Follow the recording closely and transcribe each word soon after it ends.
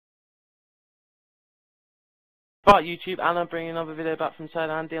Right, YouTube, and I'm bringing another video back from Sir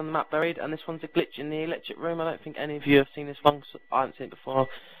Andy on the map buried, and this one's a glitch in the electric room. I don't think any of you have seen this one, 'cause I haven't seen it before.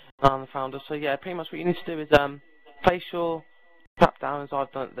 I'm the founder. So yeah, pretty much what you need to do is place your tap down as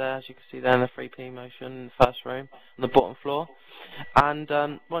I've done it there, as you can see there in the 3P motion in the first room on the bottom floor. And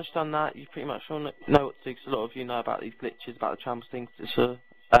once you've done that, you pretty much all know what to do, because a lot of you know about these glitches, about the trample things. It's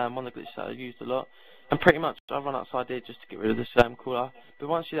one of the glitches that I've used a lot. And pretty much I've run outside here just to get rid of this cooler. But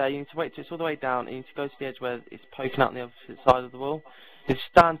once you're there, you need to wait till it's all the way down, and you need to go to the edge where it's poking out on the opposite side of the wall. You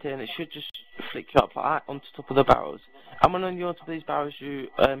stand here, and it should just flick you up like that onto top of the barrels. And when you're on top of these barrels, it's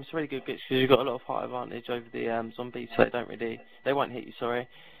a really good glitch because you've got a lot of height advantage over the zombies, so they won't hit you, sorry.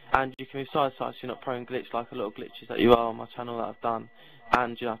 And you can move side to side, so you're not prone glitch like a lot of glitches that you are on my channel that I've done.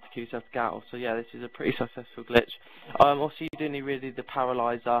 And you have to keep yourself to get out. So yeah, this is a pretty successful glitch. Also, you do need really the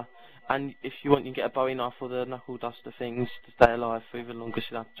paralyzer, and if you want, you can get a Bowie knife or the knuckle duster things to stay alive for even longer, so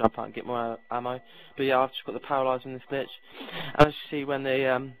you have to jump out and get more ammo. But yeah, I've just got the paralyzer in this glitch. And as you see, when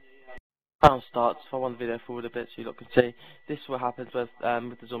the round starts, if I want the video forward a bit so you lot can see, this is what happens with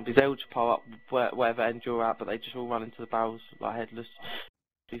the zombies. They all just pile up wherever end you're at, but they just all run into the barrels like headless,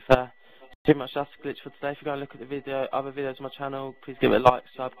 to be fair. Pretty much that's the glitch for today. If you go and look at the other videos on my channel, please give it a like,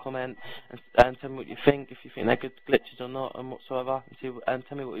 sub, comment, and tell me what you think, if you think they're good glitches or not, and whatsoever, and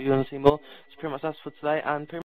tell me what you want to see more. So pretty much that's for today, and pretty